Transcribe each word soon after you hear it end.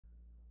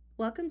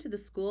Welcome to the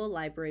School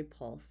Library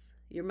Pulse,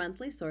 your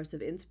monthly source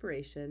of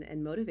inspiration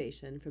and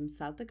motivation from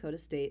South Dakota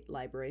State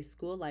Library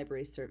School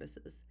Library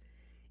Services.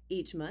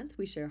 Each month,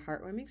 we share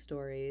heartwarming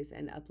stories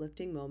and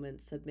uplifting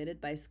moments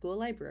submitted by school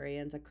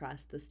librarians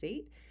across the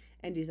state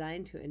and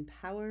designed to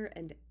empower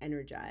and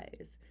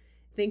energize.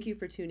 Thank you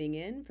for tuning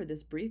in for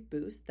this brief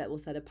boost that will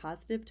set a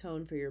positive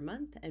tone for your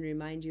month and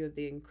remind you of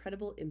the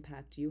incredible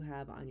impact you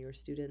have on your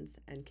students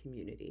and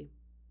community.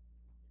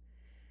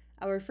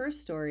 Our first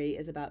story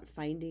is about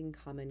finding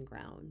common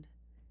ground.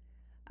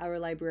 Our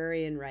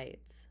librarian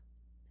writes,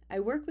 I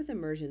work with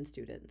immersion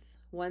students,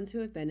 ones who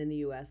have been in the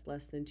U.S.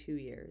 less than 2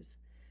 years.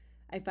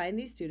 I find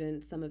these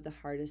students some of the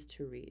hardest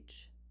to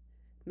reach.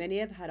 Many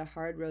have had a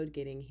hard road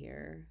getting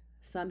here.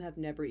 Some have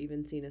never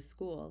even seen a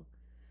school.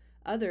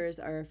 Others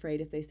are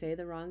afraid if they say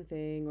the wrong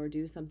thing or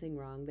do something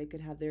wrong, they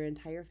could have their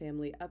entire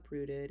family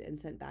uprooted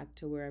and sent back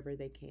to wherever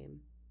they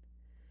came.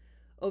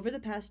 Over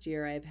the past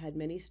year, I have had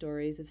many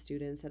stories of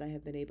students that I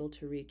have been able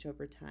to reach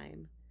over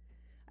time.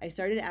 I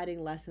started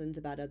adding lessons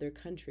about other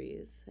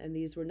countries, and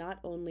these were not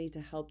only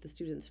to help the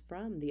students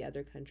from the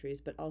other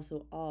countries, but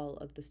also all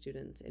of the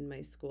students in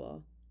my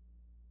school.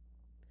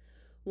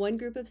 One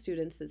group of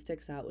students that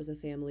sticks out was a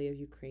family of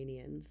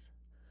Ukrainians.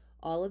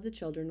 All of the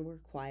children were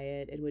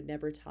quiet and would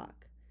never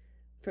talk.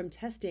 From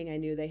testing, I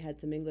knew they had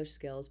some English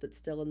skills, but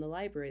still in the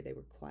library they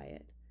were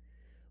quiet.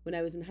 When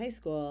I was in high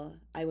school,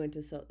 I went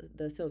to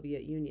the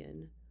Soviet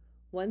Union.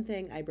 One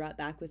thing I brought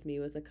back with me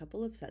was a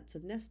couple of sets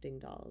of nesting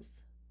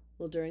dolls.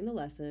 Well, during the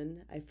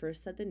lesson, I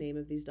first said the name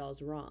of these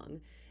dolls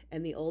wrong,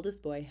 and the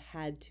oldest boy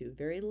had to,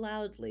 very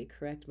loudly,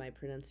 correct my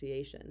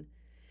pronunciation.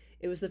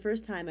 It was the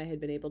first time I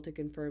had been able to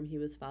confirm he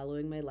was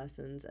following my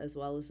lessons, as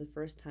well as the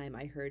first time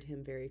I heard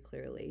him very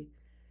clearly.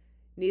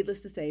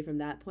 Needless to say, from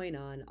that point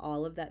on,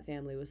 all of that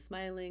family was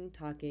smiling,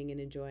 talking, and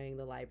enjoying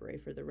the library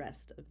for the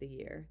rest of the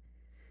year.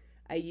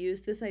 I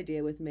used this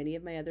idea with many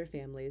of my other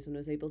families and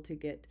was able to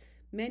get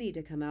many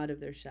to come out of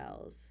their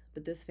shells,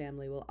 but this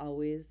family will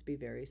always be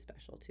very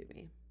special to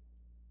me.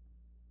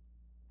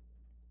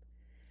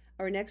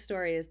 Our next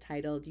story is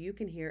titled, You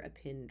Can Hear a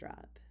Pin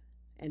Drop,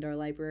 and our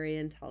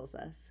librarian tells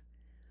us,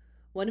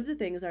 one of the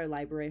things our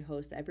library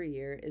hosts every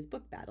year is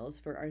book battles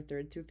for our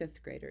 3rd through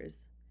 5th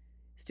graders.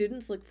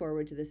 Students look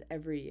forward to this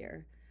every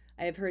year.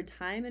 I have heard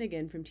time and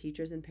again from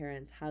teachers and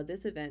parents how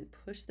this event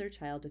pushed their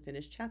child to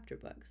finish chapter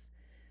books.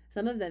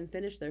 Some of them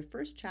finished their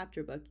first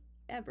chapter book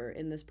ever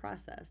in this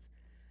process.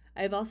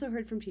 I have also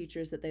heard from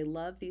teachers that they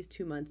love these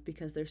 2 months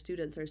because their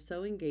students are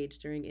so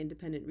engaged during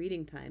independent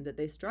reading time that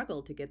they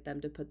struggle to get them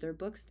to put their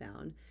books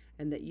down,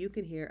 and that you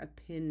can hear a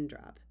pin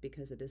drop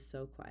because it is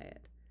so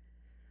quiet.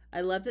 I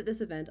love that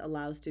this event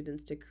allows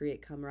students to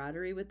create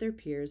camaraderie with their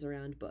peers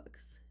around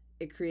books.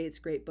 It creates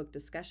great book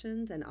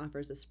discussions and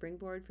offers a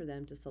springboard for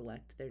them to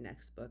select their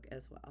next book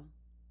as well.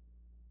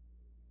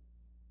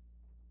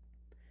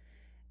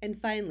 And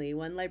finally,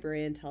 one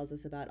librarian tells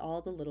us about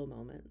all the little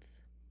moments.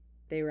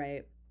 They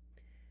write,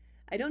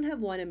 I don't have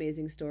one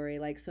amazing story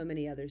like so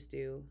many others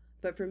do,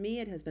 but for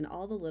me it has been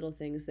all the little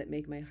things that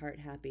make my heart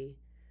happy.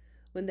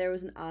 When there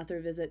was an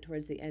author visit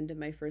towards the end of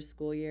my first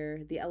school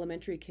year, the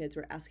elementary kids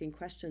were asking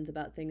questions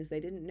about things they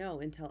didn't know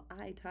until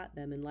I taught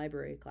them in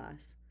library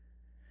class.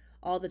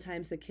 All the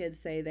times the kids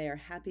say they are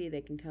happy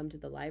they can come to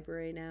the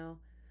library now.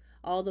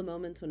 All the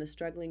moments when a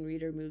struggling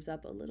reader moves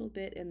up a little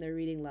bit in their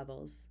reading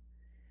levels.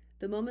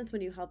 The moments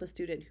when you help a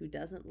student who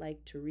doesn't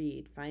like to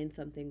read find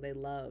something they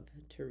love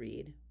to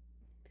read.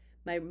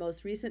 My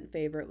most recent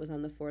favorite was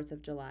on the 4th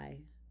of July.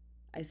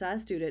 I saw a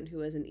student who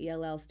was an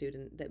ELL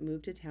student that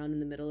moved to town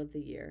in the middle of the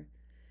year.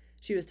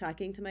 She was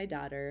talking to my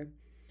daughter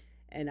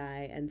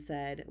and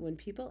said, when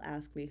people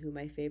ask me who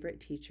my favorite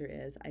teacher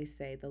is, I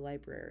say the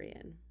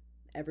librarian.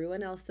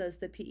 Everyone else says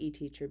the PE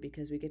teacher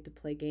because we get to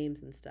play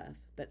games and stuff,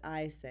 but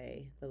I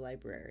say the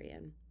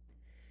librarian.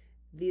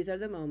 These are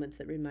the moments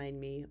that remind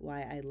me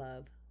why I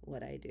love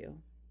what I do.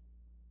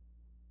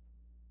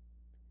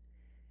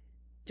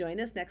 Join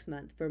us next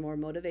month for more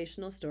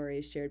motivational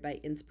stories shared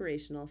by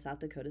inspirational South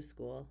Dakota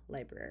School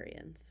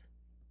librarians.